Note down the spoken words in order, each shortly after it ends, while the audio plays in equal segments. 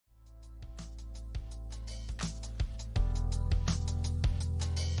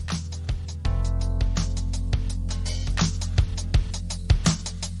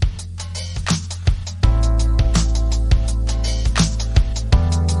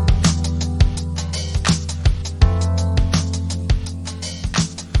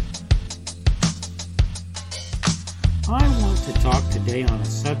today on a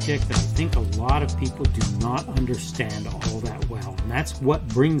subject that I think a lot of people do not understand all that well. And that's what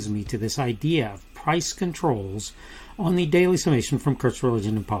brings me to this idea of price controls on the Daily Summation from Kurt's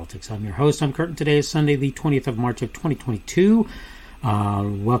Religion and Politics. I'm your host. I'm Kurt, and today is Sunday, the 20th of March of 2022.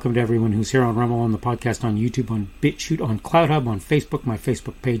 Welcome to everyone who's here on Rumble, on the podcast, on YouTube, on BitChute, on CloudHub, on Facebook, my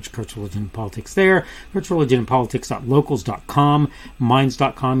Facebook page, Kurt's Religion and Politics there, Kurt's Religion and Politics.locals.com,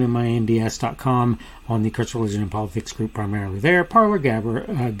 Minds.com, MINDS.com, on the Kurt's Religion and Politics group primarily there, Parler,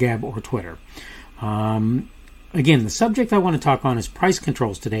 Gab, or Twitter. Again, the subject I want to talk on is price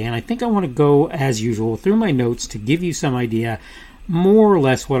controls today, and I think I want to go, as usual, through my notes to give you some idea more or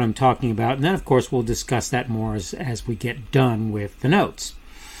less what I'm talking about, and then of course we'll discuss that more as we get done with the notes.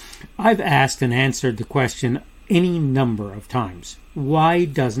 I've asked and answered the question any number of times. Why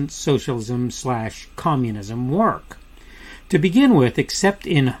doesn't socialism/communism work? To begin with, except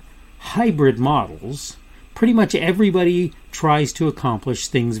in hybrid models, pretty much everybody tries to accomplish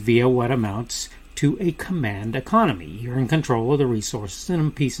things via what amounts to a command economy. You're in control of the resources, and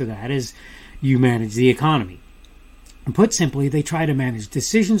a piece of that is you manage the economy. Put simply, they try to manage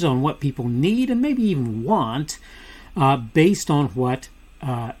decisions on what people need and maybe even want based on what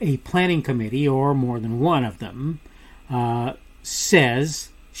a planning committee, or more than one of them, says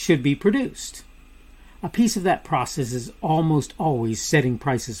should be produced. A piece of that process is almost always setting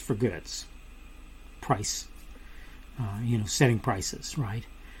prices for goods. Setting prices, right?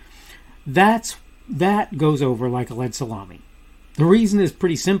 That goes over like a lead salami. The reason is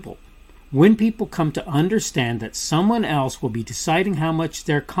pretty simple. When people come to understand that someone else will be deciding how much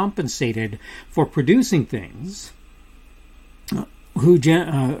they're compensated for producing things, who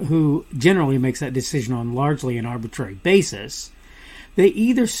generally makes that decision on largely an arbitrary basis, they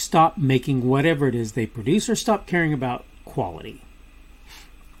either stop making whatever it is they produce or stop caring about quality.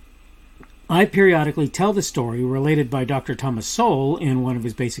 I periodically tell the story related by Dr. Thomas Sowell in one of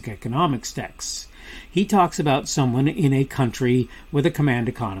his basic economics texts. He talks about someone in a country with a command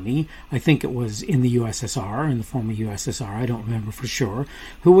economy, I think it was in the USSR, in the former USSR, I don't remember for sure,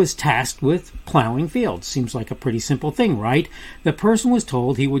 who was tasked with plowing fields. Seems like a pretty simple thing, right? The person was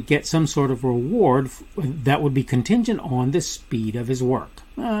told he would get some sort of reward that would be contingent on the speed of his work.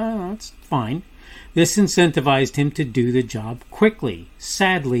 That's fine. This incentivized him to do the job quickly.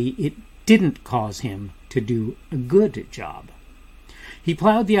 Sadly, it didn't cause him to do a good job. He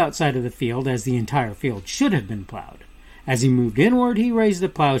plowed the outside of the field as the entire field should have been plowed. As he moved inward, he raised the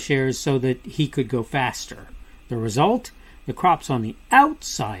plowshares so that he could go faster. The result? The crops on the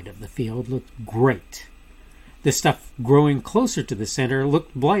outside of the field looked great. The stuff growing closer to the center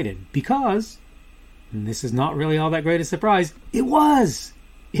looked blighted because, and this is not really all that great a surprise, it was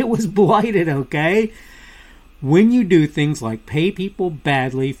blighted, okay? When you do things like pay people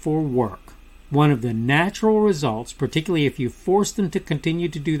badly for work, one of the natural results, particularly if you force them to continue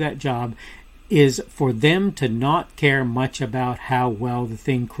to do that job, is for them to not care much about how well the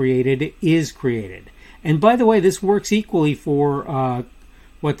thing created is created. And by the way, this works equally for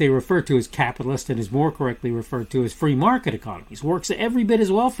what they refer to as capitalist and is more correctly referred to as free market economies. Works every bit as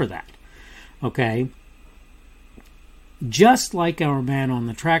well for that. Okay? Just like our man on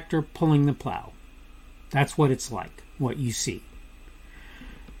the tractor pulling the plow. That's what it's like, what you see.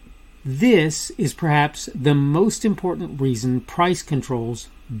 This is perhaps the most important reason price controls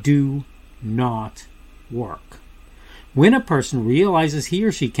do not work. When a person realizes he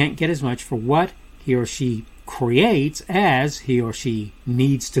or she can't get as much for what he or she creates as he or she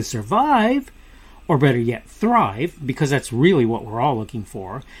needs to survive, or better yet, thrive, because that's really what we're all looking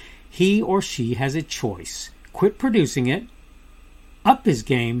for, he or she has a choice. Quit producing it, up his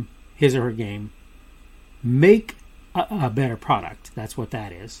game, his or her game, make a better product, that's what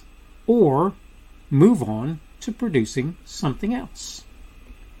that is, or move on to producing something else.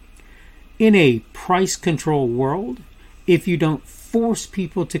 In a price control world, if you don't force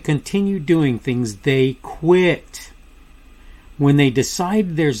people to continue doing things, they quit. When they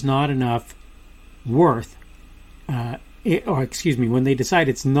decide there's not enough when they decide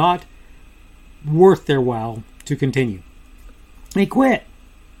it's not worth their while to continue, they quit.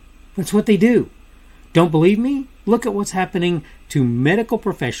 That's what they do. Don't believe me? Look at what's happening to medical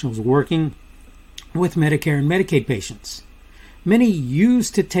professionals working with Medicare and Medicaid patients. Many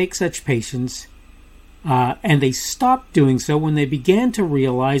used to take such patients, and they stopped doing so when they began to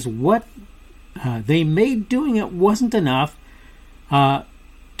realize what they made doing it wasn't enough to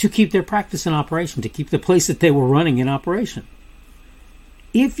keep their practice in operation, to keep the place that they were running in operation.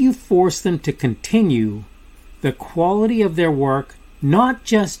 If you force them to continue, the quality of their work not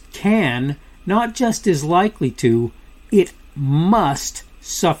just is likely to, it must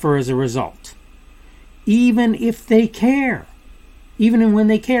suffer as a result. Even if they care. even when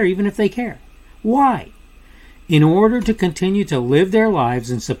they care, even if they care. Why? In order to continue to live their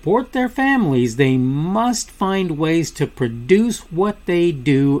lives and support their families, they must find ways to produce what they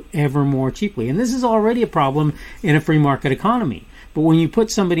do ever more cheaply. And this is already a problem in a free market economy. But when you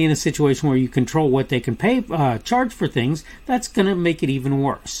put somebody in a situation where you control what they can pay, charge for things, that's going to make it even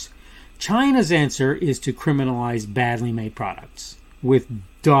worse. China's answer is to criminalize badly made products with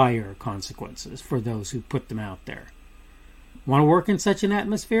dire consequences for those who put them out there. Want to work in such an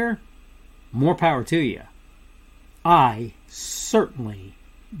atmosphere? More power to you. I certainly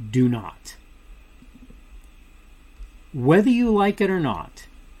do not. Whether you like it or not,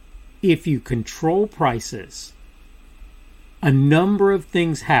 if you control prices, a number of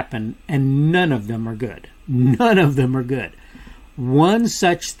things happen and none of them are good. None of them are good. One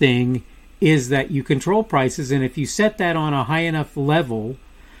such thing is that you control prices, and if you set that on a high enough level,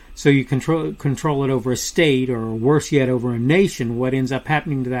 so you control it over a state, or worse yet, over a nation, what ends up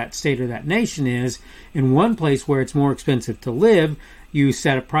happening to that state or that nation is, in one place where it's more expensive to live, you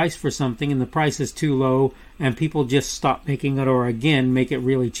set a price for something and the price is too low and people just stop making it, or again, make it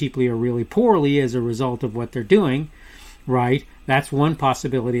really cheaply or really poorly as a result of what they're doing, right? That's one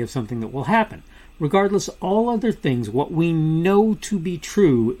possibility of something that will happen. Regardless of all other things, what we know to be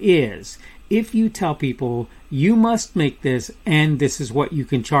true is, if you tell people you must make this and this is what you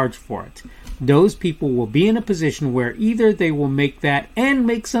can charge for it, those people will be in a position where either they will make that and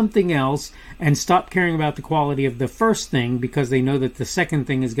make something else and stop caring about the quality of the first thing because they know that the second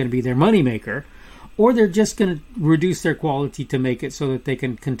thing is going to be their moneymaker, or they're just going to reduce their quality to make it so that they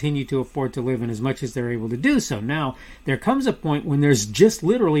can continue to afford to live in as much as they're able to do so. Now, there comes a point when there's just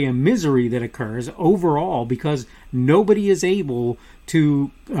literally a misery that occurs overall because nobody is able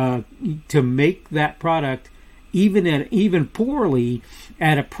to make that product even poorly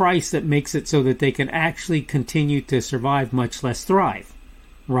at a price that makes it so that they can actually continue to survive, much less thrive.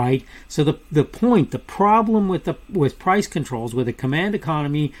 Right? So the problem with price controls, with a command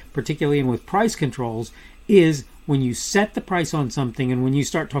economy particularly, and with price controls, is when you set the price on something and when you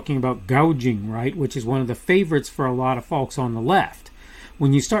start talking about gouging, right, which is one of the favorites for a lot of folks on the left.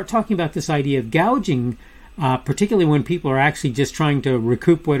 When you start talking about this idea of gouging, particularly when people are actually just trying to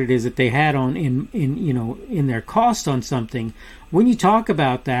recoup what it is that they had on in their cost on something, when you talk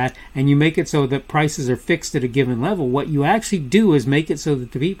about that and you make it so that prices are fixed at a given level, what you actually do is make it so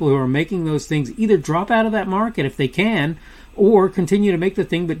that the people who are making those things either drop out of that market if they can, or continue to make the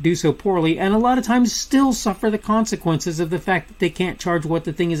thing but do so poorly, and a lot of times still suffer the consequences of the fact that they can't charge what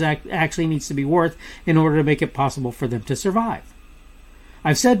the thing is actually needs to be worth in order to make it possible for them to survive.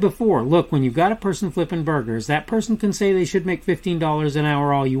 I've said before, look, when you've got a person flipping burgers, that person can say they should make $15 an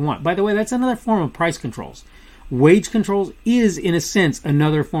hour all you want. By the way, that's another form of price controls. Wage controls is, in a sense,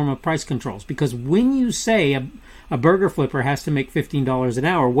 another form of price controls, because when you say a burger flipper has to make $15 an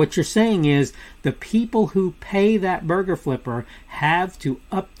hour, what you're saying is the people who pay that burger flipper have to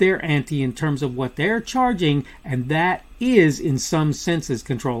up their ante in terms of what they're charging, and that is, in some senses,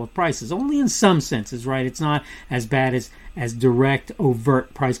 control of prices. Only in some senses, right? It's not as bad as direct,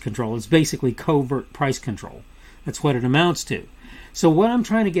 overt price control. It's basically covert price control. That's what it amounts to. So what I'm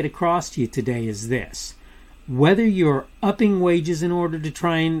trying to get across to you today is this. Whether you're upping wages in order to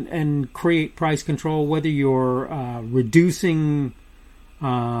try and create price control, whether you're trying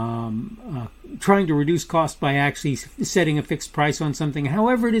to reduce cost by actually setting a fixed price on something,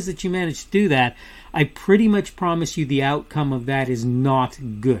 however it is that you manage to do that, I pretty much promise you the outcome of that is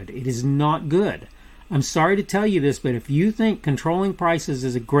not good. It is not good. I'm sorry to tell you this, but if you think controlling prices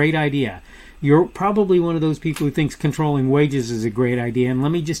is a great idea, you're probably one of those people who thinks controlling wages is a great idea. And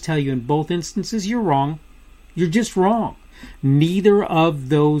let me just tell you, in both instances, you're wrong. You're just wrong. Neither of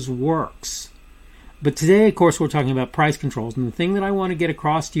those works. But today, of course, we're talking about price controls. And the thing that I want to get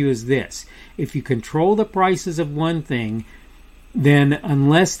across to you is this. If you control the prices of one thing, then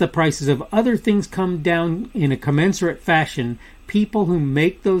unless the prices of other things come down in a commensurate fashion, people who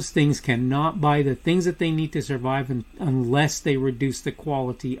make those things cannot buy the things that they need to survive unless they reduce the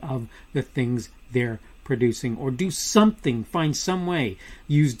quality of the things they're producing, or do something, find some way,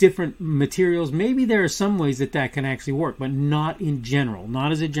 use different materials. Maybe there are some ways that can actually work, but not in general,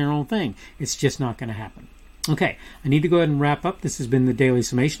 not as a general thing. It's just not going to happen. Okay, I need to go ahead and wrap up. This has been the Daily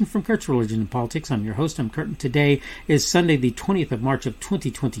Summation from Kurt's Religion and Politics. I'm your host. I'm Kurt, and today is Sunday, the 20th of March of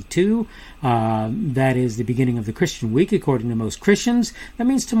 2022. That is the beginning of the Christian week, according to most Christians. That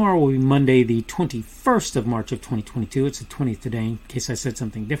means tomorrow will be Monday, the 21st of March of 2022. It's the 20th today, in case I said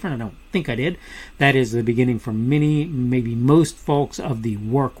something different. I don't think I did. That is the beginning for many, maybe most folks, of the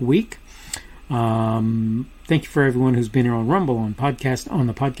work week. Thank you for everyone who's been here on Rumble, on the podcast,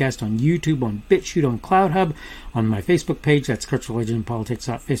 on YouTube, on BitChute, on CloudHub, on my Facebook page. That's Kurt's Religion and Politics.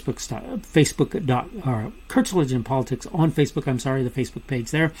 Kurt's Religion and Politics on Facebook. The Facebook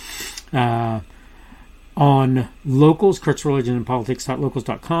page there. On Locals, Kurt's Religion and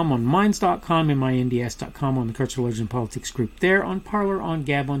Politics.locals.com, on Minds.com, and MyNDS.com, on the Kurt's Religion and Politics group there, on Parler, on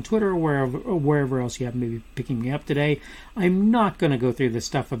Gab, on Twitter, or wherever else you happen to be picking me up today. I'm not going to go through the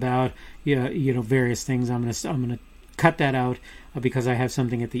stuff about various things. I'm going to cut that out because I have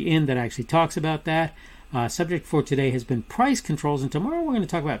something at the end that actually talks about that. Subject for today has been price controls, and tomorrow we're going to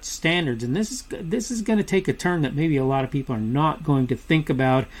talk about standards. And this is going to take a turn that maybe a lot of people are not going to think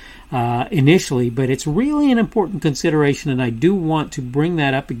about initially, but it's really an important consideration, and I do want to bring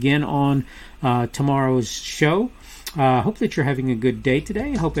that up again on tomorrow's show. Hope that you're having a good day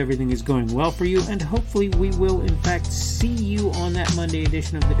today. Hope everything is going well for you, and hopefully we will, in fact, see you on that Monday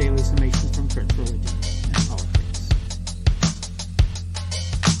edition of the Daily Summation from Kurt's Religion and Politics.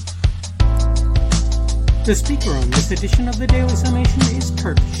 The speaker on this edition of the Daily Summation is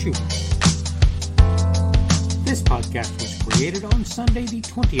Kurt Schubert. This podcast was created on Sunday, the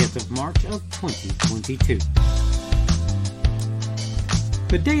 20th of March of 2022.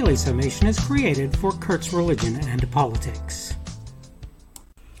 The Daily Summation is created for Kurt's Religion and Politics.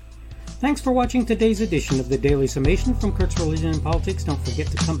 Thanks for watching today's edition of the Daily Summation from Kurt's Religion and Politics. Don't forget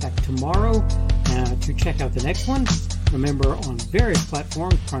to come back tomorrow to check out the next one. Remember, on various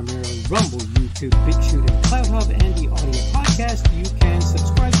platforms, primarily Rumble, YouTube, BitChute, and CloudHub, and the audio podcast, you can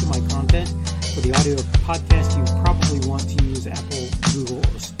subscribe to my content. For the audio podcast, you probably want to use Apple, Google,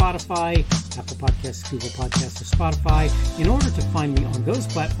 or Spotify. Apple Podcasts, Google Podcasts, or Spotify. In order to find me on those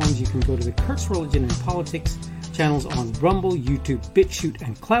platforms, you can go to the Kurt's Religion and Politics channels on Rumble, YouTube, BitChute,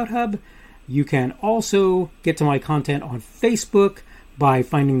 and CloudHub. You can also get to my content on Facebook by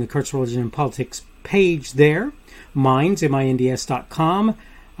finding the Kurt's Religion and Politics page there. Minds, MINDS.com,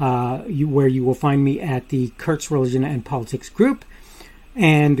 where you will find me at the Kurt's Religion and Politics group,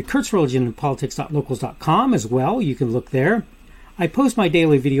 and Kurt's Religion and Politics.locals.com as well. You can look there. I post my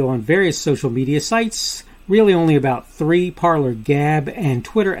daily video on various social media sites, really only about 3, Parler, Gab, and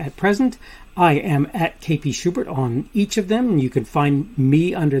Twitter at present. I am at KP Schubert on each of them, and you can find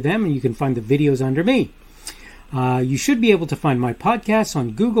me under them, and you can find the videos under me. You should be able to find my podcasts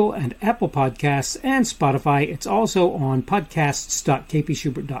on Google and Apple Podcasts and Spotify. It's also on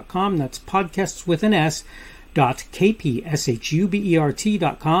podcasts.kpschubert.com. That's podcasts with an S,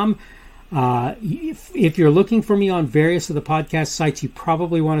 .kpschubert.com. If you're looking for me on various of the podcast sites, you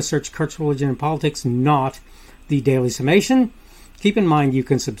probably want to search Kurt's Religion and Politics, not the Daily Summation. Keep in mind, you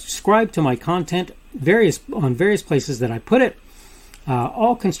can subscribe to my content on various places that I put it.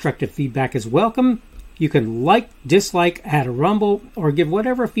 All constructive feedback is welcome. You can like, dislike, add a rumble, or give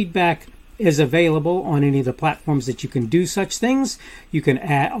whatever feedback is available on any of the platforms that you can do such things. You can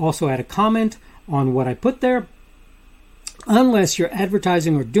also add a comment on what I put there. Unless you're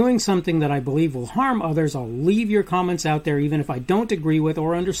advertising or doing something that I believe will harm others, I'll leave your comments out there even if I don't agree with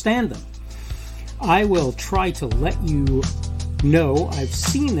or understand them. I will try to let you know I've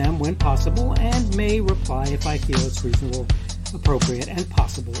seen them when possible and may reply if I feel it's reasonable, appropriate, and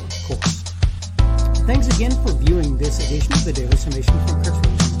possible, of course. Thanks again for viewing this edition of the Daily Summation from Kurt's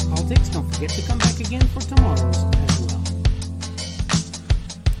Religion and Politics. Don't forget to come back again for tomorrow's as well.